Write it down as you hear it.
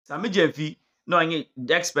Sammy Gyamfi no anye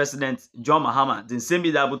ex-president John Mahama the same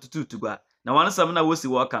be that to go. Na one some na wosi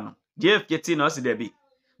work no. JFK T no si there be.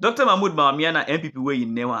 Dr. Mahmoud Bawumia na MPP way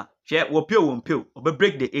in Newa. Share wopio wompio. Obe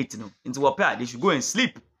break the 8 no. Into wopia they should go and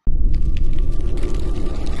sleep.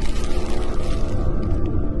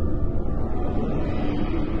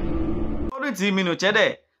 Me no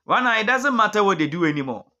chede. One it doesn't matter what they do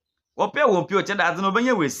anymore. Wopia wompio chede as no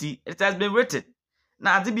benye we see. It has been written.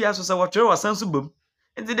 Na adi bia so say wotwere wasanso bom.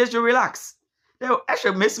 Until they should relax. They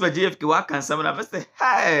actually miss my JFK work and someone I say,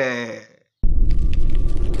 hey.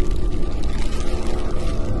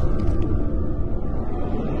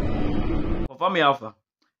 For me alpha,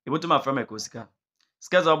 you put my friend Mekosika.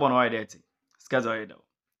 Scares are born already. Scares are already.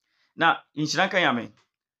 Now, in Sri Lanka, Yami,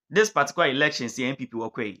 this particular election, see MPP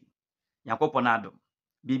work way. Yakoponado,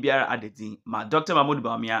 BBR added my Dr. Mahmoud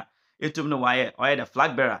Bawumia, it took no why or the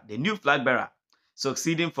flag bearer, the new flag bearer,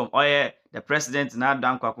 succeeding from Oye, the president now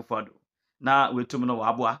down Kwakufodo. Now we took no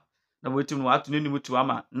wabwa. Now we took no afternoon to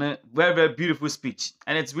ama. Very, very beautiful speech.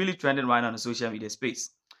 And it's really trending right now on the social media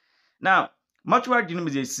space. Now, much more do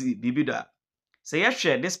you see Bibida. So yes,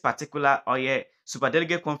 share this particular Oye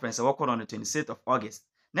Superdelegate Conference I work on the 26th of August.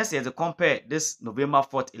 Next year to compare this November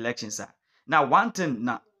 4th election, sir. Now one thing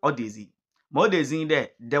now all days more days in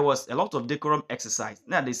there was a lot of decorum exercise.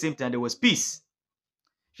 Now at the same time there was peace.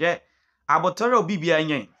 Share Abotoro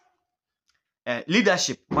BBI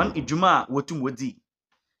leadership one ijuma wotum wodi.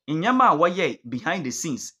 Inyama waye behind the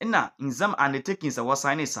scenes. Na inzam undertakings a was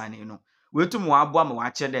signing no. Wetum wa abwa ma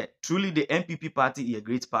wache there. Truly the MPP party is a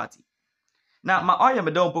great party. Now my oya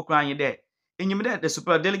me don pokran there. In the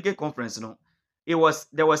super delegate conference no.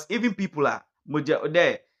 There was even people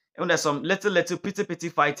there. And there's some little petty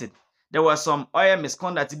fighting. There was some oil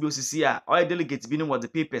misconduct BOCC, oil delegates being what the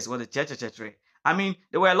papers, what the church. I mean,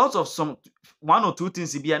 there were a lot of some one or two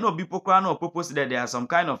things. No people crown or purpose that there are some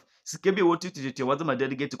kind of skippy what my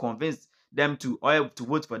delegate to convince them to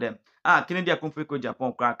vote for them. Kennedy Akumpeko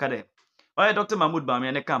Japan cracker. Oil Dr. Mahmoud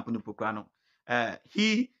Bawumia ne camp no.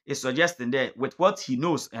 He is suggesting there with what he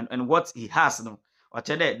knows and what he has no. Or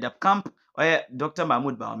the camp Dr.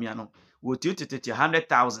 Mahmoud Bawumia no. Would you to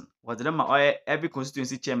 100,000 was the every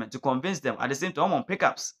constituency chairman to convince them at the same time on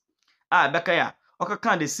pickups. Bekaya,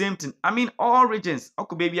 can the same thing. I mean, all regions,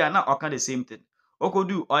 baby are not can the same thing.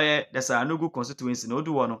 Do there's a no good constituency, no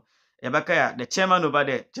do one. Bekaya, the chairman over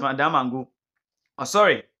there, Chairman Damango. Oh,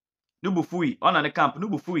 sorry, Nubufui, on the camp,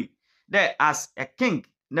 Nubufui. There as a king,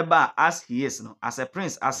 never as he is, no, as a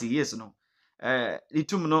prince as he is, no.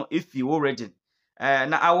 Itumno if you were region.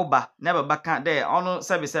 Na awoba never back there on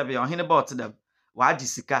service on hin about them waji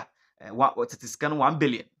sika what sika 1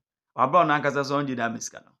 billion or brown ankaza so only that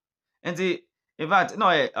miska no and in fact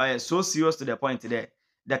no so serious to the point there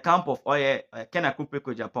the camp of oye Kenya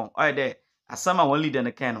Kupeko Japan oye there as someone one leader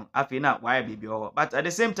the canon afi na why be over but at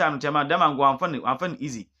the same time Chairman Damango I'm fun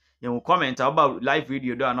easy you will comment about live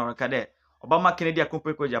video do no there Obama Kennedy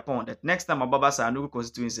Kupeko Japan that next time Obaba sa no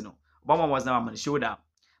constituency no Obama was now on showdown.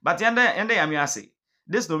 But I say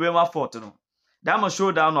this November 4th, no, that must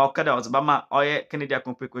showdown or Okada was Obama or Kennedy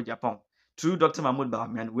Akumpeko Japan through Dr. Mahmoud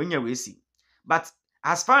Bawumia when you see. But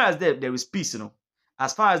as far as there is peace,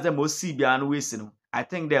 as far as the most see beyond waste, I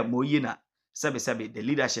think there more sabi the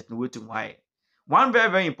leadership no way to why. One very,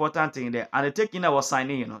 very important thing there, and the taking our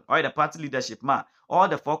signing, or the party leadership man, all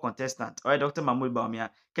the 4 contestants, or Dr. Mahmoud Bawumia,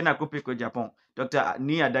 Kennedy Akumpeko Japan, Dr.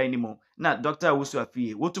 Nia Dainimo, not Dr. Awusu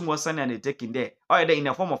Afiye, what was signing and taking there, or in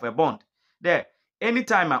the form of a bond. There,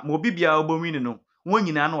 anytime Mobibia Obomino, no, one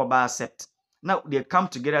you know about accept. Now they come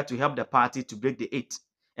together to help the party to break the 8.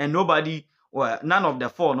 And nobody, or none of the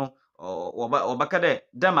 4, no, or Bakade,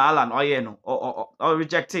 them Alan, or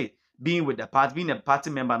rejected being with the party, being a party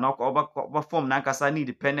member, no, or form Nankasa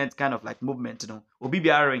independent kind of like movement, no,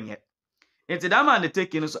 Obibia ring it. And the Dama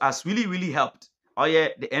undertaking has really, really helped,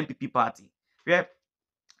 the MPP party. Yeah,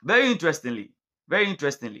 very interestingly,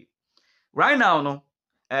 right now, no,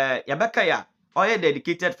 Yabakaya,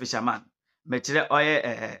 dedicated fisherman,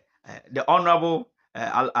 the Honorable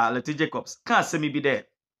Letty Jacobs, can't see me be there.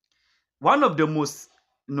 One of the most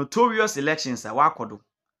notorious elections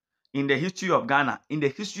in the history of Ghana, in the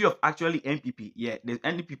history of actually MPP, the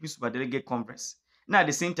NDP Superdelegate Conference. Now at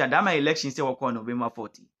the same time, that my elections were on November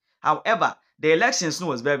 40. However, the elections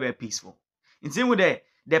was very, very peaceful. In same way,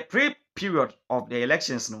 the pre-period of the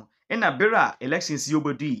elections, in a Bera elections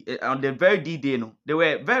on the very D-Day, they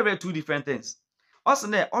were very, very 2 different things. Also,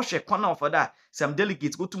 there, Oshe corner for that, some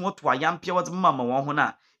delegates go to what to a young pure mama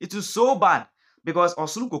one. It is so bad because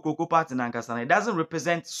Osuluko Koko Party Nankasana, it doesn't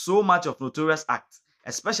represent so much of notorious acts,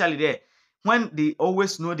 especially there when they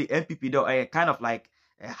always know the MPP though a kind of like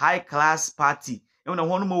a high class party And when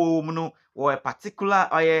one more or a particular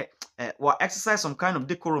or exercise some kind of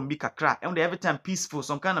decorum be kakra, and every time peaceful,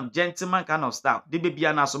 some kind of gentleman kind of style. They be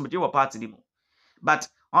an somebody or party demo. But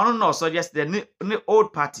I don't know, so just the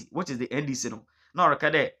old party, which is the NDC no. No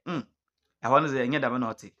rekade, I want to say any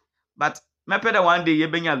not. But my peda one day you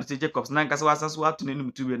bring out to Jacobs, Nankasa was what to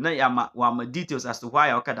name to be na yama details as to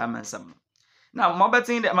why I can man some. Now, more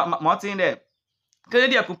betting that Martin there.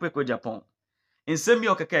 Canada Kupeko Japan. In semi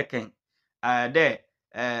okeken, there,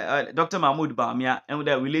 Dr. Mahmoud Bawumia, and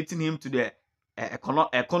they're relating him to the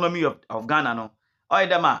economy of Ghana. No,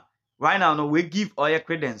 Oidama, right now, no, we give oil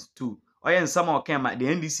credence to oil and some of the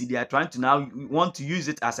NDC. They are trying to now want to use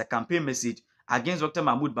it as a campaign message against Dr.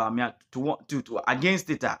 Mahmoud Bawumia to against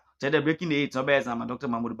it. They're breaking the eight, no better than Dr.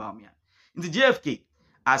 Mahmoud Bawumia. In the JFK,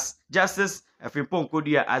 as Justice Frimpong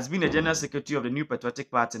Kodia has been the General Secretary of the New Patriotic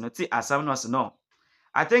Party, no, as no.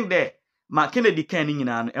 I think that Kennedy can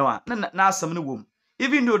na some no womb.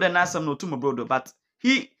 Even though the Nasam no to my brother, but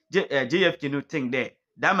he JFK no think there.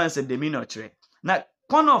 That man said the minor. Na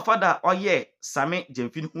kono father or Sammy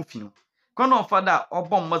Gyamfi hufino. Kono father or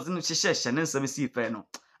bomb wasn't sheshe and some see fair no.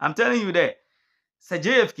 I'm telling you that say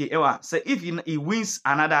JFK say if he wins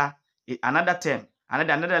another term,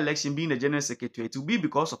 another election being the general secretary, it will be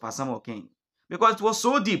because of Asamo King. Because it was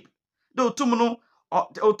so deep. Though John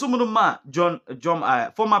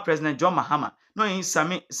former President John Mahama, no in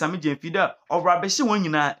Sammy Gyamfi or Rabeshi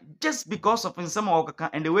one just because of some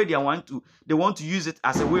and the way they want to use it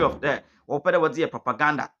as a way of or better was the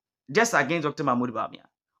propaganda just against Dr. Mahmoud Bawumia.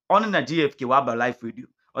 On the JFK Waba live radio,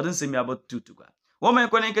 or don't say me about two to go. Woman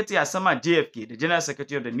connected as some JFK, the General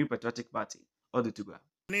Secretary of the New Patriotic Party, or the Tuga.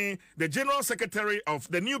 The General Secretary of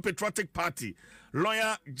the New Patriotic Party,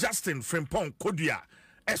 lawyer Justin Frimpong Kodia,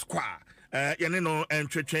 Esquire. Yanino and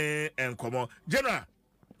Cheche and Como. General.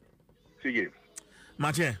 Sige.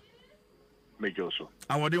 Mathieu. Mejoso.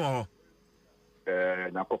 And what do you want?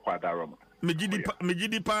 Nakopa Darom.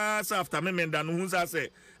 Mejidi pass after me mendan who's say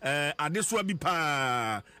adeswa bi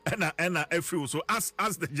pa na every so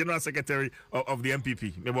as the General Secretary of the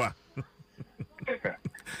MPP. Meboa.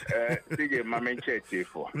 Sige mamen cheche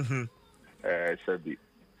for. Sabi.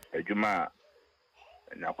 Ejuma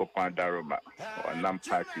Nakopa Daroma or NAM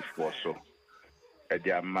party for so.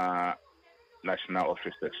 Ediama national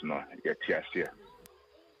officers no yet here.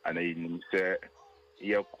 And I say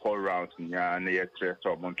ye call round nya na ye tre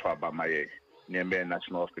so monto abamaye near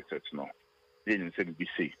national officers no. Then say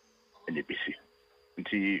BC and the BC.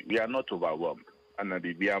 Until we are not overwhelmed and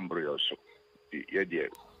the Biambri also.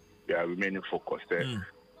 We are remaining focused there.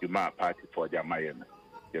 You might party for the Mayan.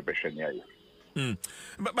 The Beshania.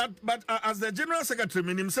 But as the General Secretary,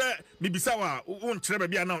 meaning say Bibisawa won't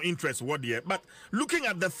be now interest what year. But looking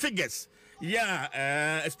at the figures,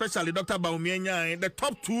 especially Dr. Bawumia, the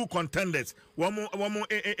top two contenders, one more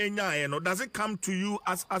does it come to you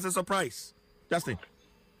as a surprise? Justin?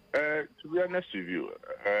 To be honest with you,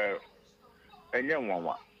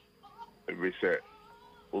 we say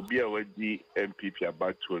Obia with the MPP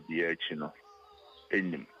about to be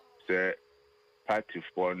in say party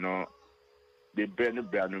for no. The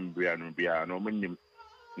Brianum, no minimum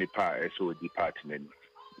Nipa SO department.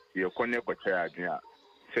 The Okonia Kotea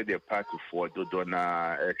said the party for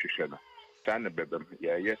Dodona Etrishana. Sana Bebem,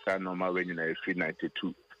 yes, I know my wedding in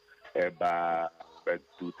 392 by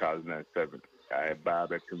 2007. I bar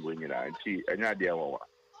back to winning and see any idea.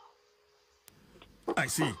 I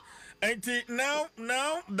see. And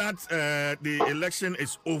now that the election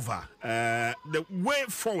is over, the way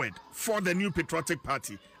forward for the New Patriotic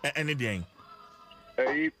Party, anything.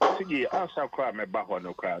 Sige asa kwa me ba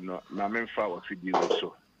hono kwa no na memfa wa fidi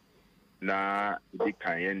so na di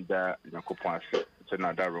kan yenda yakopon ase se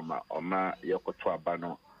na daroma oma yakoto aba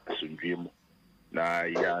no asundwe mu na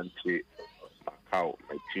ya nti makao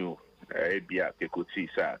matiu bia kekoti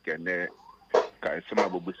sa kene kan sama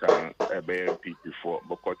bobusa ebe people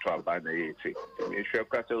bokoto aba na yete me hwe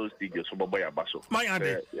kwa se o studio so bobo ya baso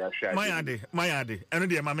mayade eno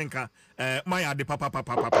de mamenka mayade papa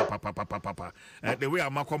the way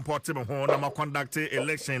am comporting me ho na ma conduct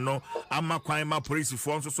election no am kwan ma police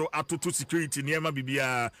for so atoto security near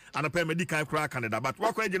bibia anopa medical kra Canada but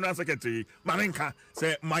what General Secretary mamenka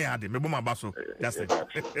say mayade me boma baso that's it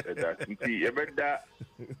nti ebeda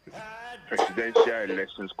Presidential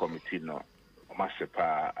Elections Committee no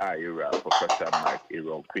Masepa Ira Professor Mike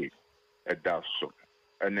Ironque Edafso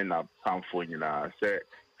and then a poundful say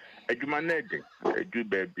Edumanede, Edu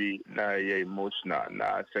baby, na ye emotional,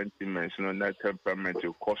 na sentiments, no na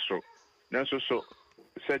temperamental costo. So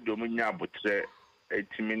said Dominia but say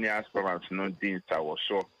 80 many aspirants no deans I was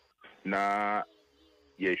so na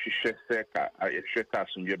ye hwehwɛ sɛ ka yɛhwɛ ka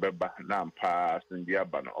asomdwe bɛba na mpa asomdwe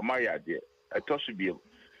aba no ɔma yɛ adeɛ ɛtɔ so bio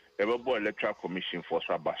yɛbɛbɔ electoral commission for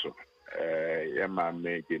so aba so yɛma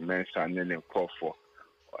me de mensa ne ne nkɔfoɔ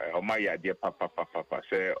ɔma yɛ adeɛ papapapapa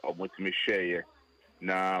sɛ ɔmotumi hwɛeɛ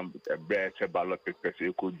na ɛbrɛ sɛ ballot papers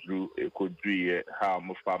ɛkɔduruyɛ ha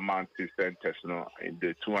ɔmofa mountain centers no in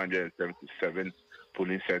the 277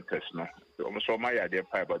 polling centers no ɔmo so ɔma yɛ adeɛ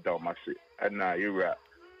pa ɛbɛda ɔma se ɛna yɛwura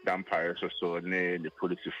dampare so ne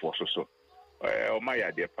police force so ɔma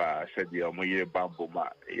yɛ adeɛ pa sɛdeɛ ɔmo yɛ bambɔ ma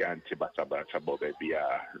yɛante basabasa bɔ baabi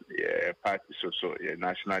a party so yɛ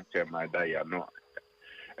national chairman da yɛ no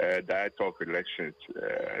director of elections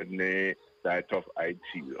ne director of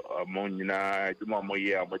IT ɔmo nyinaa adwuma ɔmo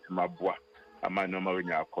yɛ a ɔmotumi aboa ama nneɛma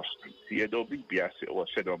bɛnya akɔ so nti yɛde obi bia se wɔ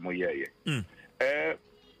sɛdeɛ ɔmo yɛɛyɛ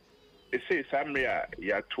ɛsɛ saa mmere a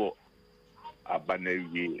yɛato aba no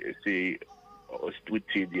awie ɛsɛ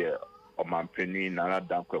hospitality there Omampeni Nana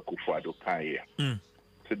Danko Kufuado Kaye.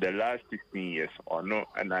 So the last 16 years or no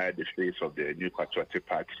and I the face of the new patriotic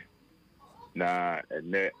party. Na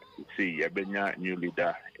and see Yabenya new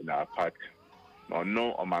leader in our party.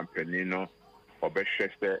 No Omampeni no or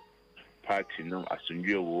Beshester party no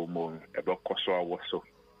asunjio woman ebe koso waso.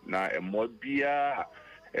 Na a more beer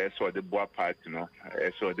so the boa party no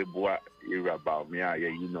so the boa era Bawumia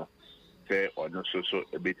you know. Or no so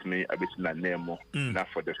a bit na nemo now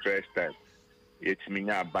for the first time it's me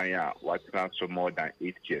banya what so more than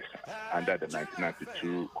 8 years under the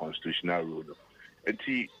 1992 constitutional rule. And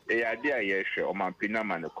see a idea yes or man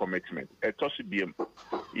man a commitment a toss be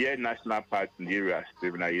yeah national party in the area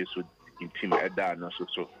Stephen I used to intimate that no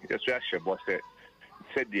so yes we are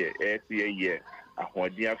said the year a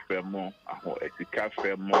dear firmo a etika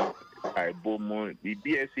firmo I bomo the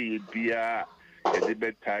BSC bia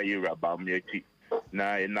Elibeta Yura Bawumia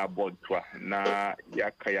na ina bontwa na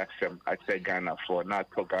yakaya sem ate Ghana for na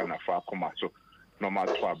to Ghana for akoma so no ma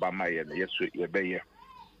to aba ma ye yeso ye beye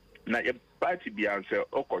na ye party bi answer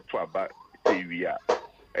okoto aba TV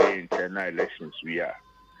internal elections we are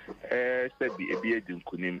sabi ebi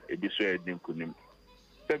edinkunim ebi so edinkunim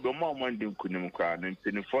sabi o ma edinkunim kwa na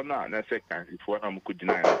mpinifo na second for na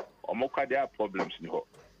mukudina na omokwa there problems ni ho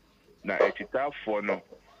na etitafo no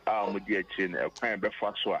mudi echin kwan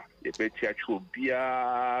befa so a yebeti atwe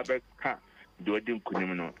obia beka de odi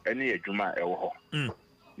nkunim no ene adwuma ewo ho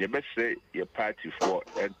yebese ye party for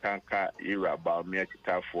entanka era Bawumia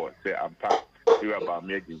titafo say ampa era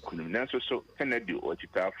Bawumia di nkunim nanso so Kennedy o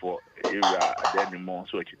titafo era adenimo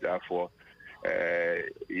so titafo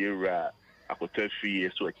era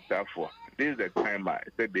akotafi so titafo this is the time I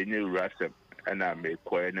said be new rasem ana me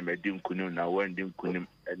kwa na me di nkunim na wan di nkunim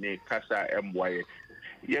ene kasa MY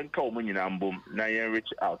yenka omunyina mbom na yen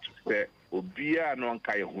reach out say obia no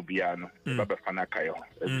nka ye ho bia no baba fana ka ye ho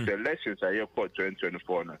the elections are for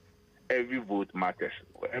 2024 no every vote matters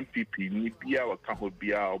MPP ni bia waka ho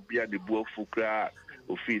bia obia de bu afukra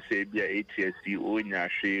office bia ATSC onya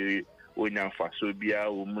hwe onya faso bia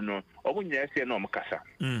omu no omunya se na omkasa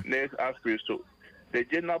next after so the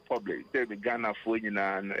general public the Ghana for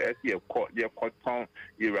nyina no ese ye koton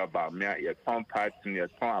Yura Bawumia ye ton party ye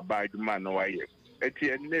ton abaduma no waye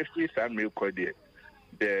eti next time record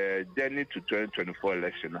the journey to 2024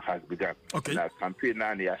 election has begun. Okay. Now campaign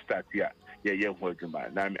now they start here. Yeah,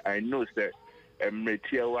 now I know that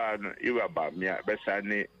Metia one Yura Bawumia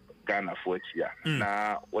besane Ghana for here.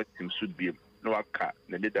 Now what team should be no aka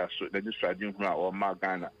the leader so the strategy or ma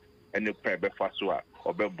Ghana and the pay befaswa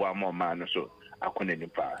or be more man so.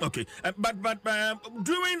 Okay, but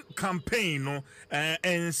during campaign,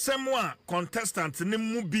 and someone contestant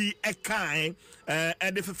ne be a kind,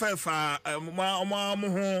 and if for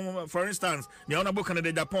instance, the honorable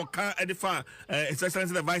candidate Japan can edify His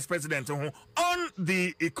Excellency the Vice President on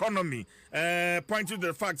the economy. Point to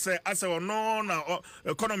the fact say as or no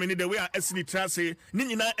economy the way I actually try say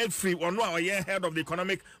nina every or no head of the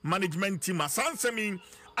economic management team. As mean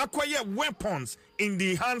acquire weapons in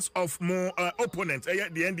the hands of more opponents. The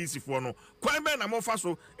NDC for no. Quite many more fast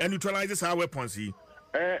and neutralizes our weapons.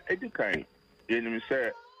 Edikai, you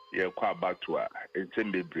say you're quite back to a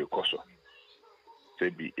be breakoso.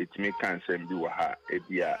 Sebi it may cancel be waha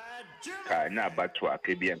ebia ka na back to a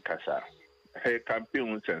KBN Kasa. Hey,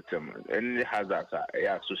 campaign sentiment any hazards are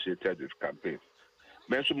associated with campaign.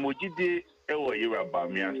 Mensu mojide ewo Yura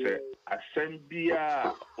Bawumia say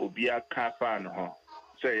asembia obia kafa no ho.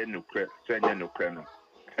 Say no no.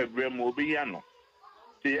 Every mobiano.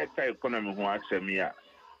 See a economy who asked me,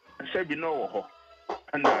 say be no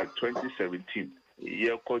and 2017,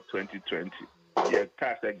 year called 2020. Year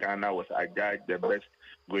cast Ghana was I judge the best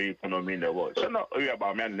going economy in the world. So no, you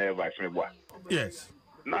about me never me what. Yes.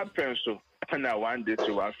 Not pencil. na one day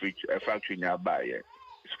to one factory nearby.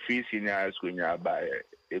 Fees in your school nearby.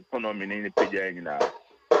 Economy in the page now.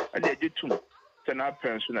 And they did too. Send our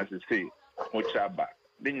parents as they say, Mochaba.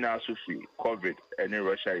 Then now Sufi, COVID, and in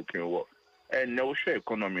Russia, Ukraine war. And no share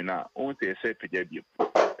economy now. Only they say page.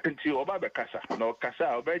 Until Oba Casa, no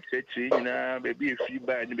Casa, Oba said, baby, if you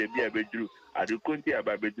buy any baby, I bedrew. I do country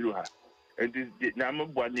about bedrew her. And this number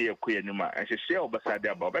 1 year queen, and she share beside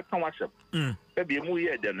the above. I can't watch them. Maybe a more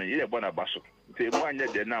year than a year bonnet basso. Say 1 year,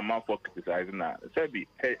 they're now more for criticizing now. Sabi,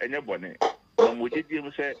 and your bonnet. Would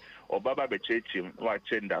you say, or Baba betrayed him,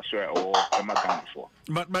 watching that swear or Amagan for?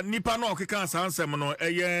 But Nipano can answer no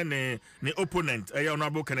ne opponent, a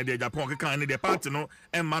honorable Canadian Japan can the party no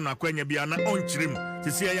and Mana Quenya be an on trim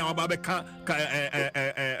to see our Babeka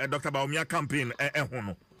Dr. Bawumia campaign and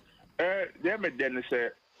Hono. There may then say,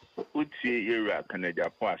 would see Iraq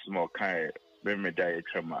Canada pass more kind, when me die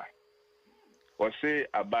trema. Or say,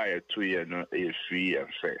 I buy a 2 year no a free and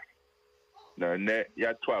fair. No,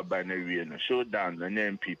 ya 2 by no showdown, no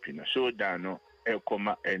MPP, no showdown, no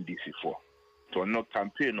NDC for. So no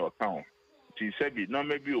campaign or town. She said, no,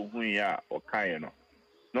 maybe ya or Kayano.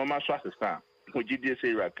 No, my swastika star. Would you say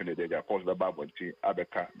Iraq Canada post the Bible to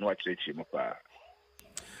Abeka, no church him apart?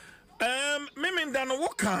 Mimi dan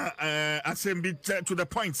woka assembly to the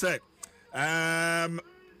point said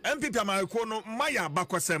MPP amakono maya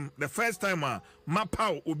bakwasem the first time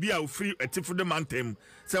mapa obi a free etifu de mantem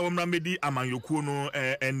say womra medi amanyoko no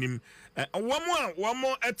enim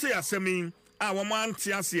womo ete asemi a womo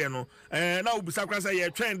ante ase no na obisa kra say ye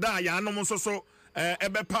twen da ya anom so so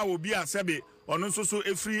ebepa obi a sebe ono nso so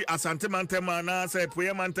efri asante mantem na say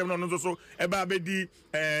poye mantem no nso so ebe abedi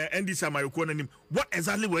NDC amayoko nanim. What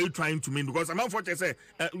exactly were you trying to mean? Because I'm unfortunate say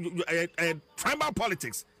tribal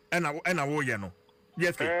politics and I wo ye no.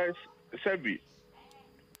 Yes, Sebi,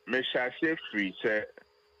 me shall say free, say,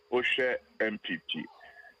 Osha MPP,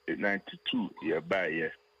 92 year by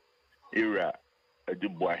year, era a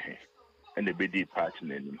Dubois, and the BD party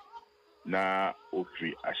name. Now,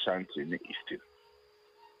 Ofri Ashanti in the Eastern.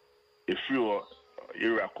 If you are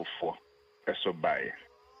Iraq for a so by,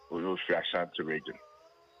 or Ofri Ashanti region.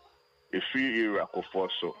 If you Iraq for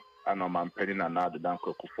so, and I'm penning another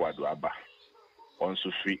Danko for Adwaba, on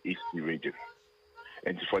Sufi Eastern region.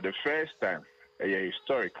 And for the first time, a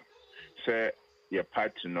historic, say your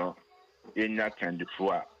party no, in your candy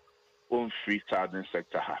for on free southern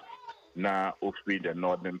sector, now free the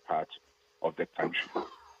northern part of the country.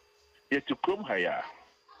 Yet to come here,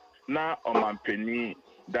 now on my penny,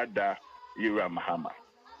 Dada, Yura Mahama.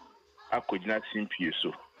 I could not simply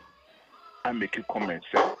so. I make a comment,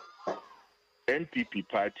 say, NPP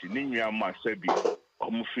party, Ninya Masebi,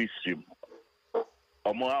 or free stream,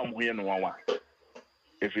 or more I'm here no one.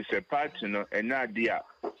 If it's a party, no, an idea,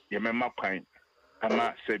 you remember pine, I'm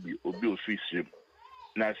not said you will be free stream.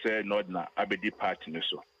 Now say, not now, I be the party, no,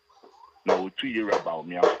 so. Now, 2 years about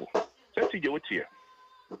me. So, see you here.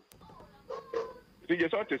 See you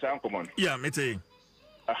saw this uncle. Yeah, me too.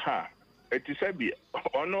 Aha, it is a be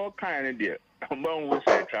on all kind of dear. Among we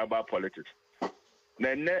say tribal politics.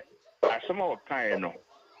 Then, as some of kind, no,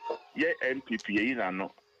 ye MPP, you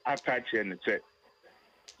know, I catch and say,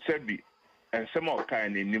 Sebi. And some of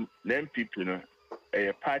kind in them people,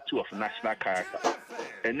 a party of national character.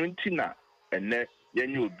 And Nuntina, and then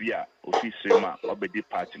you be a officer or be the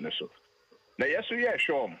party. So now, yes, we are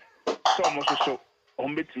sure. Some also so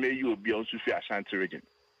on bet may you be also free Ashanti region,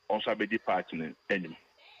 also be the party in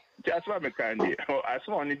just what me kind of as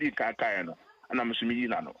one in the Kakayano, and I'm assuming you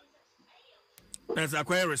know. That's a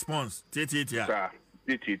quick response. Hey,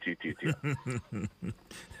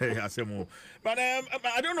 but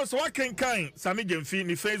I don't know. So what can Sammy Gyamfi in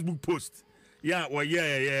the Facebook post? Yeah, well,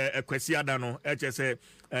 a question. No, HSA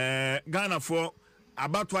Ghana for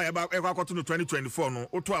about 2024. No,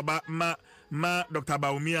 or about ma Dr.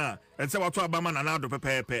 Bawumia and so what about Manado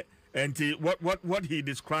Pepe. And what he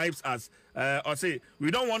describes as, or say, we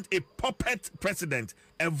don't want a puppet president.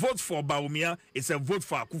 A vote for Bawumia is a vote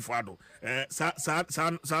for Akufo-Addo.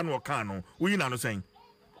 San Wakano. We know saying.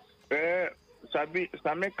 Sabi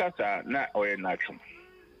Samekasa na oye natural.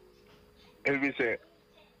 If we say,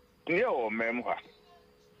 near or memoir,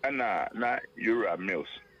 and na Euro Mills,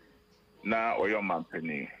 na oyo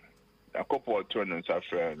Mampany, a couple of tournaments are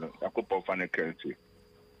fair, a couple of funny currency.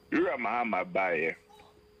 Euro Mahama buy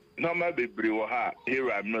no maybe Briwaha,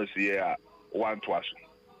 Euro Mills here, 1 twice.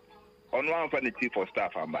 On one funny chief for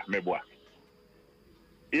staff, Mebwa.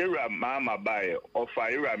 Euro Mahama buy or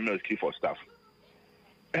Euro Mills chief for staff.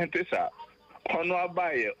 And this honor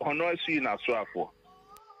buy honor see na so afọ.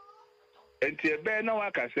 Enti ebe na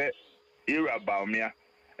waka say Ira Bawumia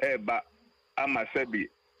eba ama sebi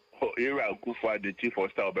era kufa the chief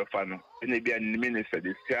of staff obefano na bia ni minister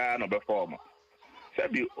the sia no beform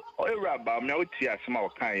sabi era Bawumia oti asema o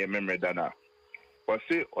kan ye memeda na o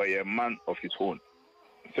say o ye man of his own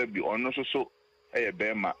sabi ono so e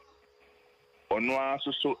bema ono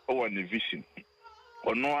aso o wa ne vision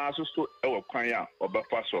ono aso e wa kwan ya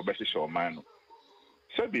obefa so obehye o man no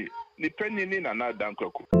sabi ni penny ni na dan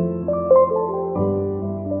kwako